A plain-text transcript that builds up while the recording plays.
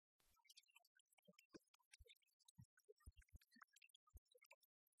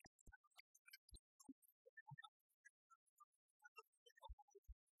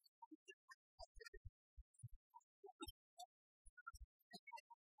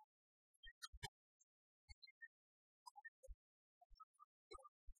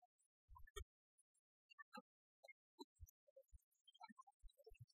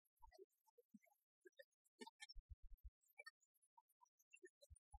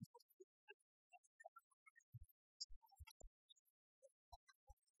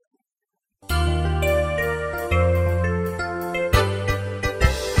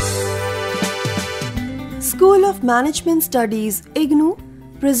of Management Studies IGNOU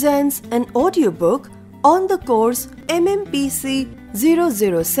presents an audiobook on the course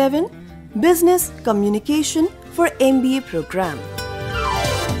MMPC-007 Business Communication for MBA program.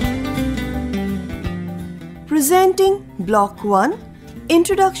 Presenting Block 1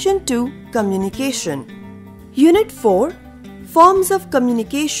 Introduction to Communication. Unit 4 Forms of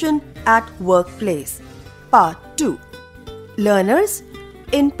Communication at Workplace. Part 2. Learners,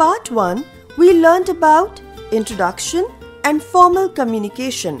 in Part 1, we learnt about introduction and formal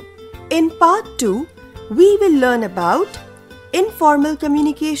communication. In Part 2, we will learn about informal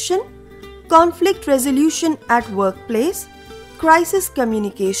communication, conflict resolution at workplace, crisis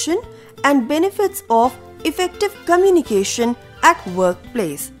communication, and benefits of effective communication at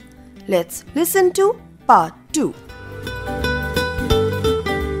workplace. Let's listen to Part 2.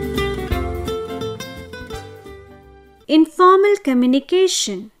 Informal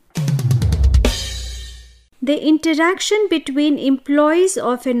communication. The interaction between employees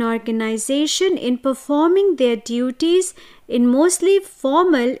of an organization in performing their duties is mostly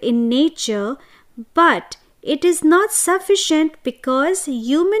formal in nature, but it is not sufficient because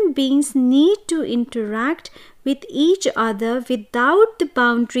human beings need to interact with each other without the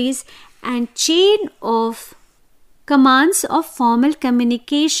boundaries and chain of commands of formal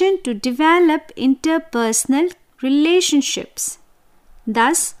communication to develop interpersonal relationships.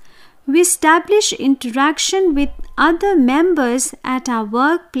 Thus, we establish interaction with other members at our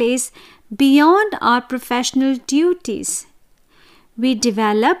workplace beyond our professional duties. We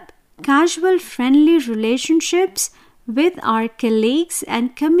develop casual, friendly relationships with our colleagues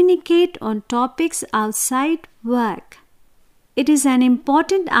and communicate on topics outside work. It is an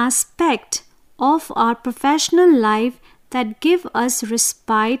important aspect of our professional life that gives us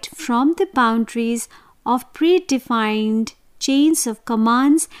respite from the boundaries of predefined chains of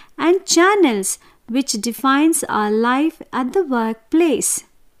commands and channels which defines our life at the workplace.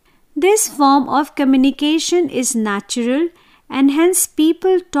 This form of communication is natural and hence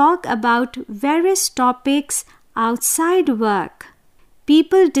people talk about various topics outside work.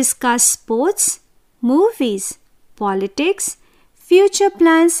 People discuss sports, movies, politics, future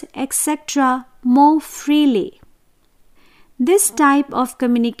plans, etc. more freely. This type of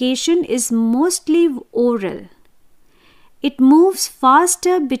communication is mostly oral. It moves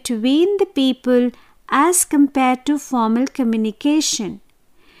faster between the people as compared to formal communication.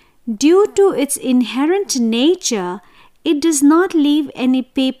 Due to its inherent nature, it does not leave any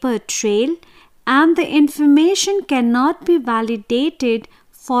paper trail and the information cannot be validated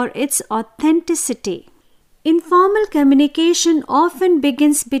for its authenticity. Informal communication often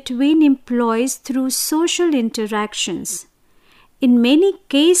begins between employees through social interactions. In many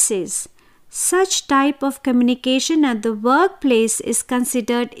cases, such type of communication at the workplace is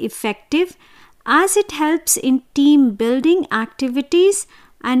considered effective as it helps in team building activities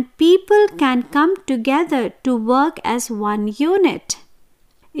and people can come together to work as one unit.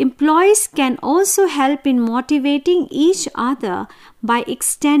 Employees can also help in motivating each other by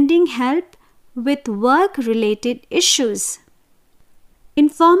extending help with work-related issues.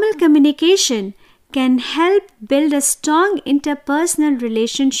 Informal communication can help build a strong interpersonal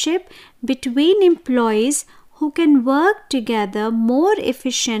relationship between employees who can work together more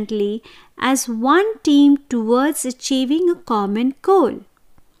efficiently as one team towards achieving a common goal.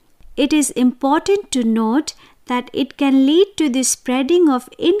 It is important to note that it can lead to the spreading of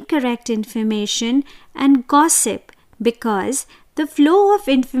incorrect information and gossip because the flow of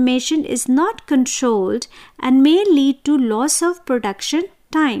information is not controlled and may lead to loss of production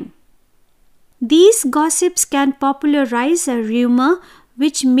time. These gossips can popularize a rumor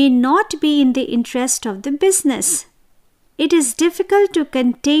which may not be in the interest of the business. It is difficult to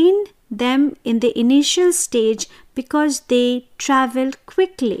contain them in the initial stage because they travel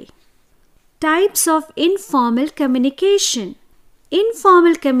quickly. Types of informal communication.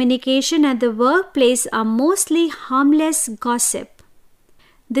 Informal communication at the workplace are mostly harmless gossip.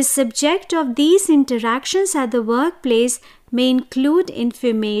 The subject of these interactions at the workplace may include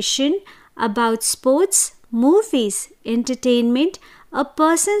information about sports, movies, entertainment, a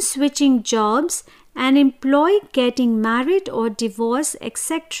person switching jobs, an employee getting married or divorced,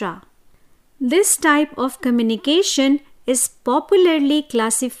 etc. This type of communication is popularly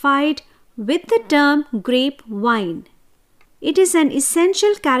classified with the term grapevine. It is an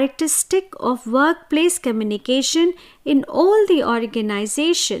essential characteristic of workplace communication in all the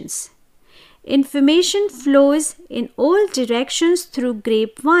organizations. Information flows in all directions through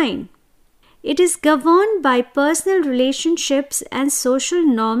grapevine. It is governed by personal relationships and social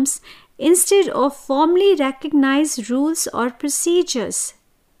norms instead of formally recognized rules or procedures.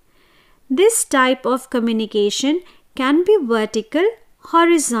 This type of communication can be vertical,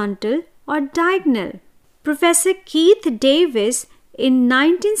 horizontal, or diagonal. Professor Keith Davis in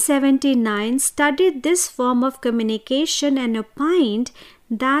 1979 studied this form of communication and opined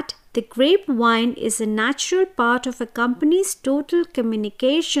that the grapevine is a natural part of a company's total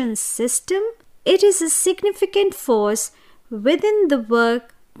communication system. It is a significant force within the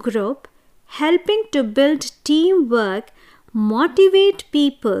work group, helping to build teamwork, motivate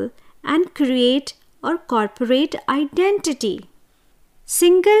people, and create or corporate identity.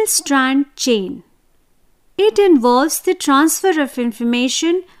 Single strand chain. It involves the transfer of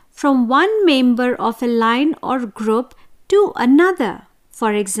information from one member of a line or group to another.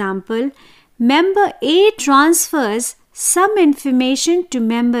 For example, member A transfers some information to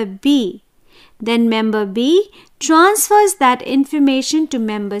member B. Then member B transfers that information to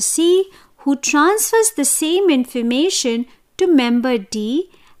member C, who transfers the same information to member D,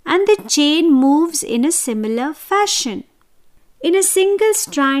 and the chain moves in a similar fashion. In a single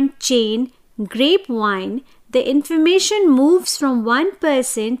strand chain, grapevine, the information moves from one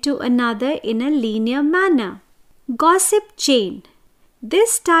person to another in a linear manner. Gossip chain.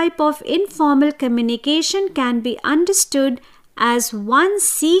 This type of informal communication can be understood as one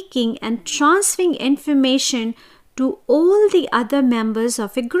seeking and transferring information to all the other members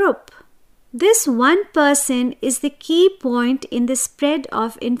of a group. This one person is the key point in the spread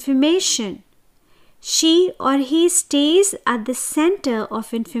of information. She or he stays at the center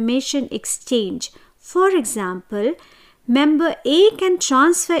of information exchange. For example, member A can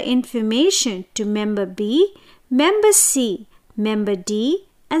transfer information to member B, member C, member D,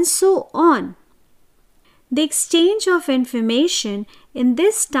 and so on. The exchange of information in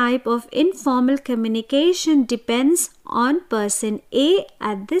this type of informal communication depends on person A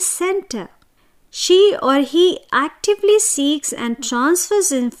at the center. She or he actively seeks and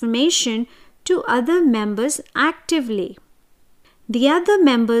transfers information to other members actively. The other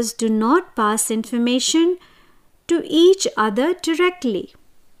members do not pass information to each other directly.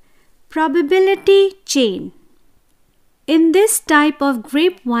 Probability chain. In this type of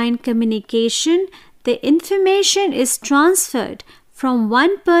grapevine communication, the information is transferred from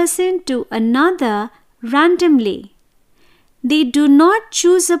one person to another randomly. They do not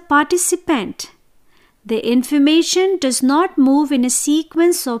choose a participant. The information does not move in a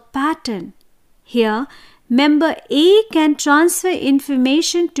sequence or pattern. Here, member A can transfer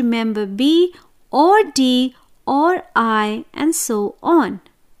information to member B or D or I, and so on.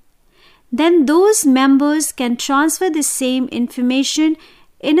 Then those members can transfer the same information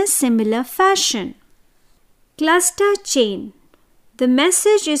in a similar fashion. Cluster chain. The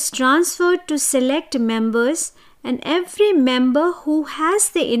message is transferred to select members, and every member who has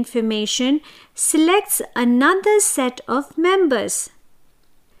the information selects another set of members.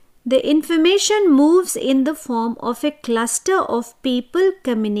 The information moves in the form of a cluster of people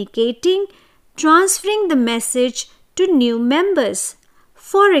communicating, transferring the message to new members.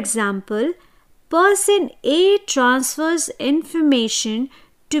 For example, person A transfers information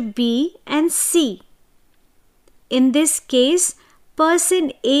to B and C. In this case,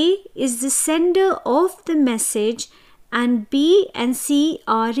 person A is the sender of the message and B and C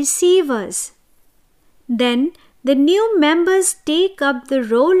are receivers. Then the new members take up the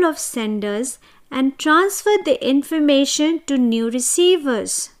role of senders and transfer the information to new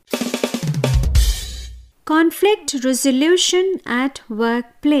receivers. Conflict resolution at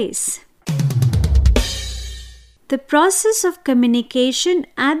workplace. The process of communication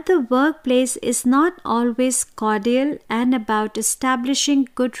at the workplace is not always cordial and about establishing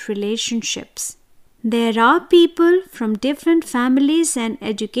good relationships. There are people from different families and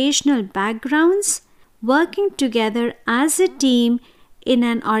educational backgrounds working together as a team in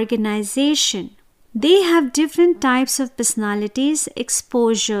an organization. They have different types of personalities,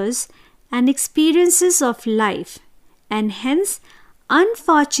 exposures, and experiences of life, and hence,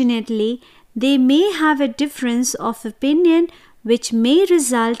 unfortunately, they may have a difference of opinion which may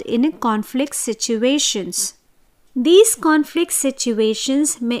result in a conflict situations. These conflict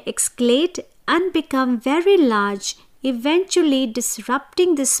situations may escalate and become very large, eventually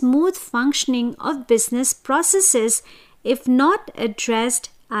disrupting the smooth functioning of business processes if not addressed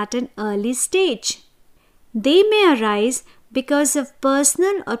at an early stage. They may arise because of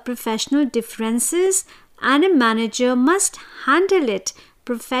personal or professional differences, and a manager must handle it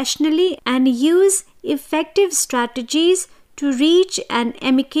professionally and use effective strategies to reach an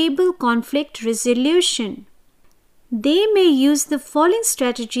amicable conflict resolution. They may use the following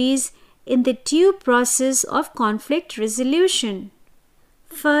strategies in the due process of conflict resolution.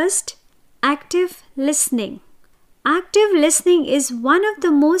 First, active listening. Active listening is one of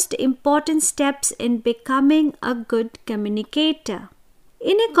the most important steps in becoming a good communicator.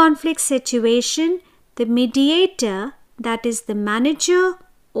 In a conflict situation, the mediator, that is the manager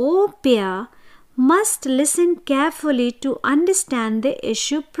or peer, must listen carefully to understand the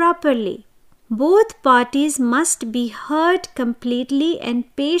issue properly. Both parties must be heard completely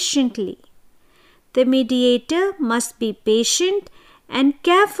and patiently. The mediator must be patient and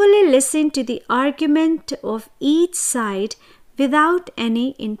carefully listen to the argument of each side without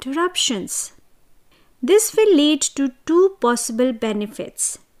any interruptions. This will lead to two possible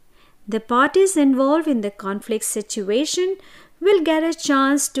benefits. The parties involved in the conflict situation will get a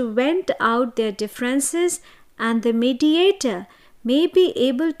chance to vent out their differences, and the mediator may be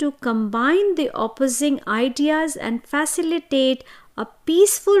able to combine the opposing ideas and facilitate a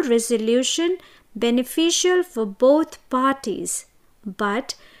peaceful resolution beneficial for both parties.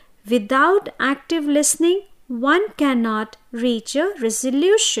 But without active listening, one cannot reach a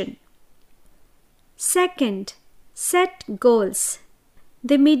resolution. Second, set goals.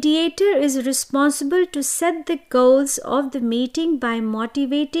 The mediator is responsible to set the goals of the meeting by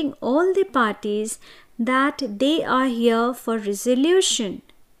motivating all the parties that they are here for resolution.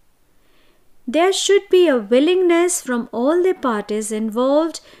 There should be a willingness from all the parties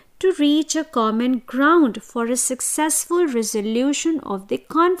involved to reach a common ground for a successful resolution of the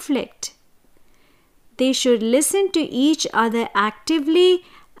conflict. They should listen to each other actively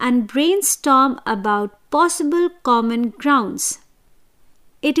and brainstorm about possible common grounds.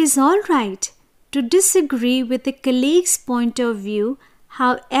 It is all right to disagree with a colleague's point of view.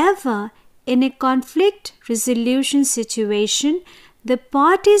 However, in a conflict resolution situation, the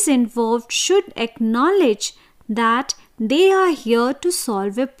parties involved should acknowledge that they are here to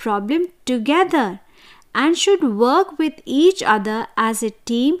solve a problem together and should work with each other as a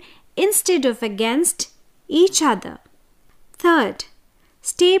team instead of against each other. Third,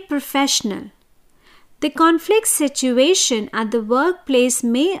 stay professional. The conflict situation at the workplace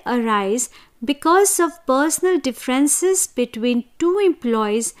may arise because of personal differences between two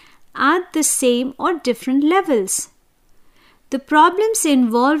employees at the same or different levels. The problems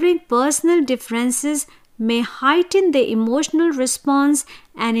involving personal differences may heighten the emotional response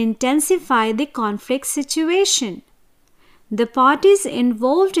and intensify the conflict situation. The parties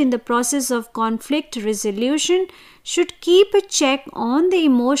involved in the process of conflict resolution should keep a check on the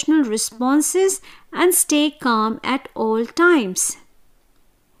emotional responses and stay calm at all times.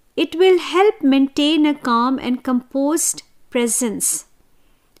 It will help maintain a calm and composed presence.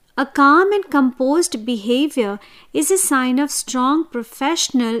 A calm and composed behavior is a sign of strong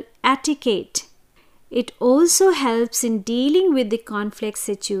professional etiquette. It also helps in dealing with the conflict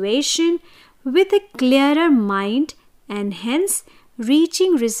situation with a clearer mind, and hence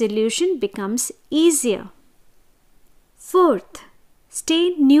reaching resolution becomes easier. Fourth,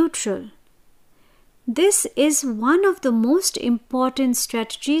 stay neutral. This is one of the most important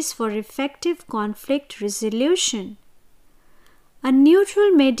strategies for effective conflict resolution. A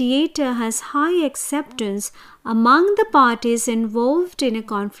neutral mediator has high acceptance among the parties involved in a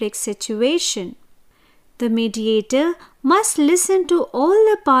conflict situation. The mediator must listen to all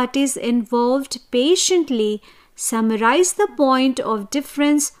the parties involved patiently, summarize the point of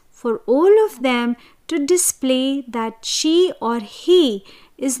difference for all of them to display that she or he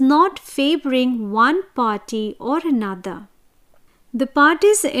is not favoring one party or another. The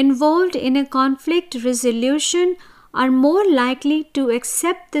parties involved in a conflict resolution are more likely to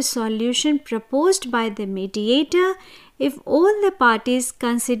accept the solution proposed by the mediator if all the parties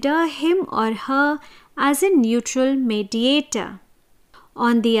consider him or her as a neutral mediator.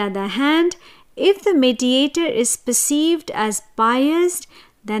 On the other hand, if the mediator is perceived as biased,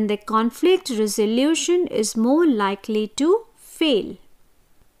 then the conflict resolution is more likely to fail.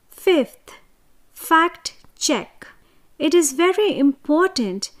 Fifth, fact check. It is very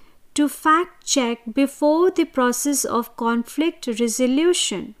important to fact check before the process of conflict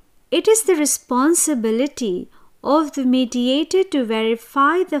resolution. It is the responsibility of the mediator to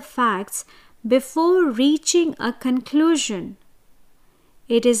verify the facts before reaching a conclusion.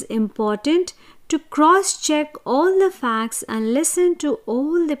 It is important to cross-check all the facts and listen to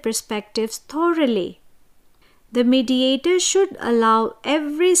all the perspectives thoroughly. The mediator should allow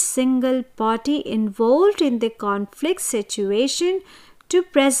every single party involved in the conflict situation to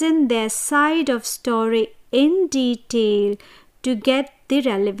present their side of story in detail to get the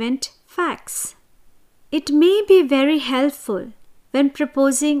relevant facts. It may be very helpful when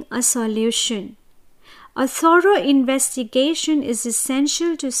proposing a solution. A thorough investigation is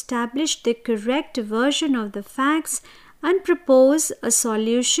essential to establish the correct version of the facts and propose a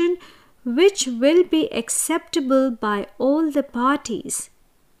solution which will be acceptable by all the parties.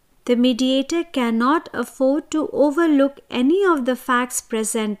 The mediator cannot afford to overlook any of the facts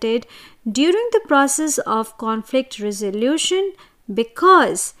presented during the process of conflict resolution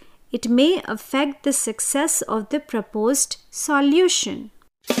because it may affect the success of the proposed solution.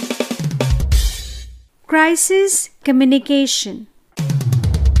 Crisis communication.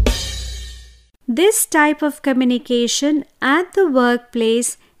 This type of communication at the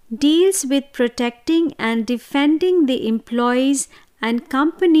workplace deals with protecting and defending the employees and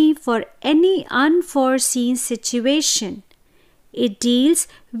company for any unforeseen situation. It deals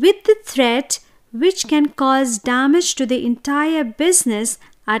with the threat which can cause damage to the entire business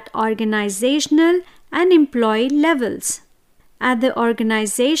at organizational and employee levels. At the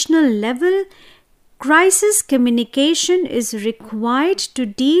organizational level, crisis communication is required to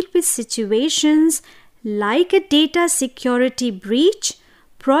deal with situations like a data security breach,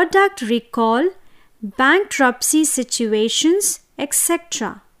 product recall, bankruptcy situations,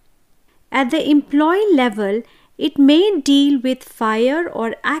 etc. At the employee level, it may deal with fire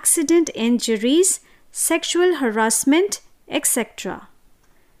or accident injuries, sexual harassment, etc.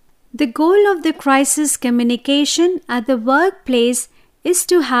 The goal of the crisis communication at the workplace is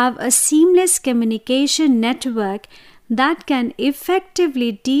to have a seamless communication network that can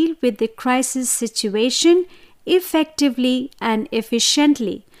effectively deal with the crisis situation effectively and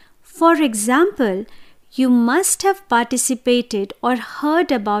efficiently. For example, you must have participated or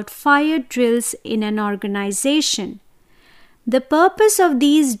heard about fire drills in an organization. The purpose of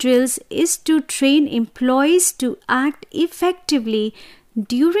these drills is to train employees to act effectively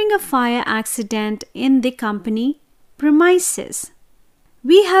during a fire accident in the company premises.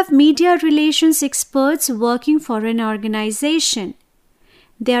 We have media relations experts working for an organization.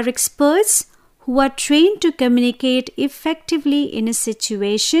 They are experts who are trained to communicate effectively in a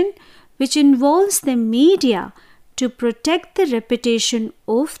situation which involves the media to protect the reputation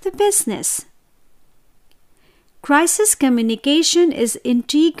of the business. Crisis communication is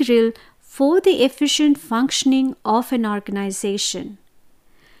integral for the efficient functioning of an organization.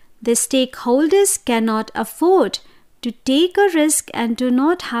 The stakeholders cannot afford to take a risk and do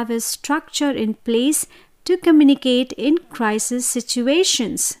not have a structure in place to communicate in crisis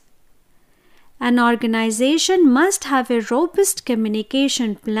situations. An organization must have a robust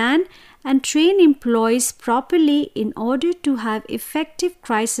communication plan and train employees properly in order to have effective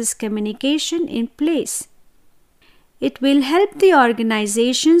crisis communication in place. It will help the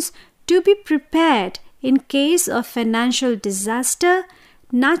organizations to be prepared in case of financial disaster,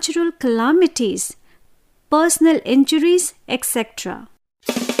 natural calamities, personal injuries, etc.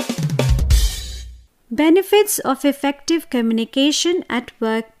 Benefits of effective communication at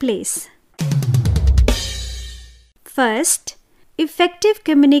workplace. First, effective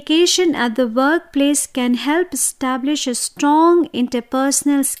communication at the workplace can help establish a strong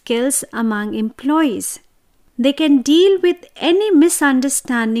interpersonal skills among employees. They can deal with any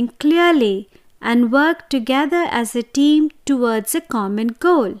misunderstanding clearly and work together as a team towards a common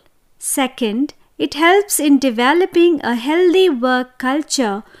goal. Second, it helps in developing a healthy work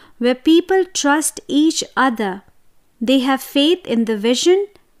culture where people trust each other. They have faith in the vision,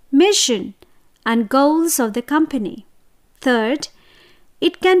 mission, and goals of the company. Third,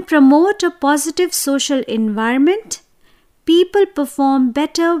 it can promote a positive social environment. People perform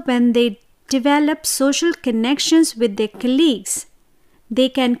better when they develop social connections with their colleagues. They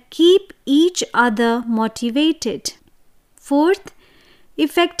can keep each other motivated. Fourth,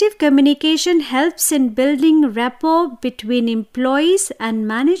 effective communication helps in building rapport between employees and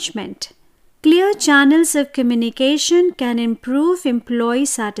management. Clear channels of communication can improve employee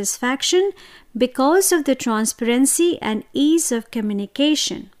satisfaction because of the transparency and ease of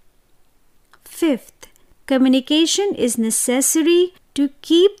communication. Fifth, communication is necessary to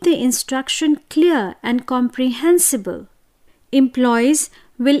keep the instruction clear and comprehensible. Employees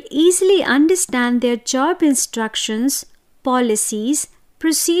will easily understand their job instructions, policies,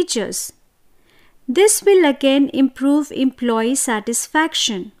 procedures. This will again improve employee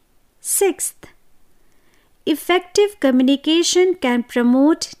satisfaction. Sixth, effective communication can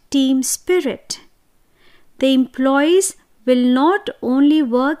promote team spirit. The employees will not only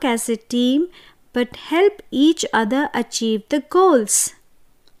work as a team but help each other achieve the goals.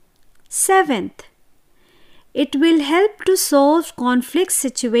 Seventh, it will help to solve conflict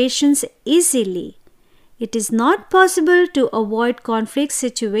situations easily. It is not possible to avoid conflict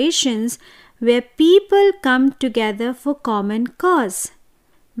situations where people come together for common cause.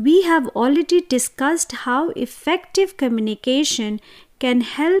 We have already discussed how effective communication can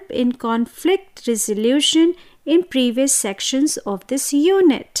help in conflict resolution in previous sections of this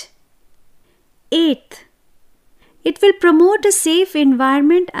unit. Eighth, it will promote a safe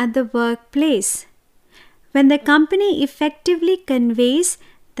environment at the workplace. When the company effectively conveys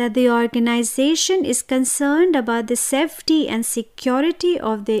that the organization is concerned about the safety and security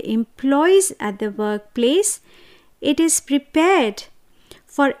of their employees at the workplace, it is prepared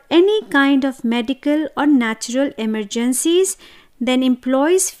for any kind of medical or natural emergencies, then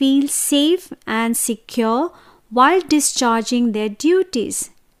employees feel safe and secure while discharging their duties.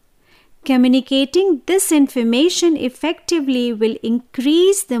 Communicating this information effectively will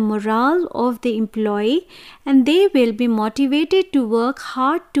increase the morale of the employee and they will be motivated to work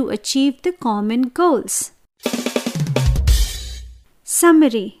hard to achieve the common goals.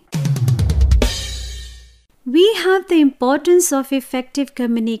 Summary. We have the importance of effective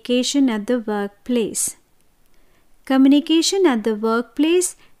communication at the workplace. Communication at the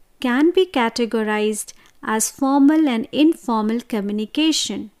workplace can be categorized as formal and informal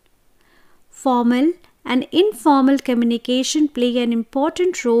communication. Formal and informal communication play an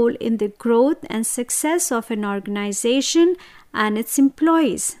important role in the growth and success of an organization and its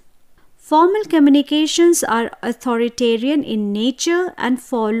employees. Formal communications are authoritarian in nature and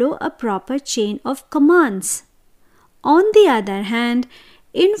follow a proper chain of commands. On the other hand,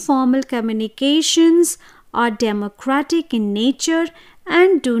 informal communications are democratic in nature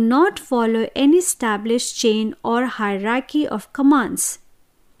and do not follow any established chain or hierarchy of commands.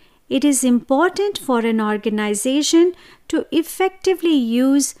 It is important for an organization to effectively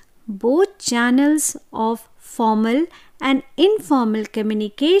use both channels of formal and informal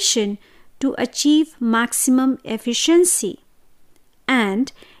communication to achieve maximum efficiency.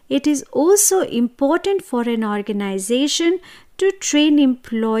 And it is also important for an organization to train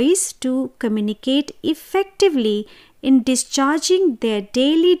employees to communicate effectively in discharging their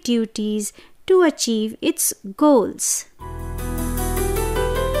daily duties to achieve its goals.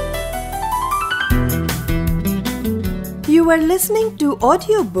 You are listening to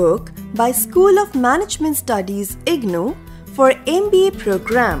audiobook by School of Management Studies IGNOU for MBA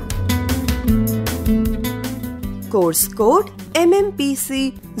program. Course code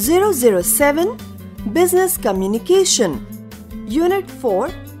MMPC-007 Business Communication, Unit 4,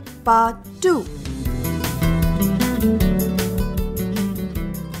 Part 2.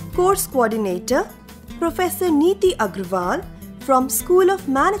 Course Coordinator Professor Neeti Agrawal from School of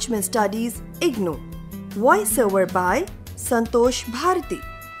Management Studies IGNOU. Voiceover by Santosh Bharati.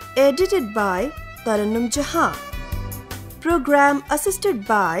 Edited by Tarannum Jahan. Program assisted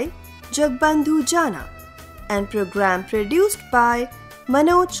by Jagbandhu Jana. And program produced by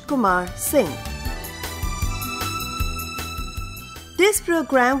Manoj Kumar Singh. This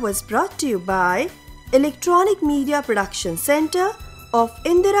program was brought to you by Electronic Media Production Center of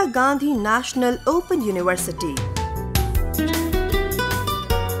Indira Gandhi National Open University.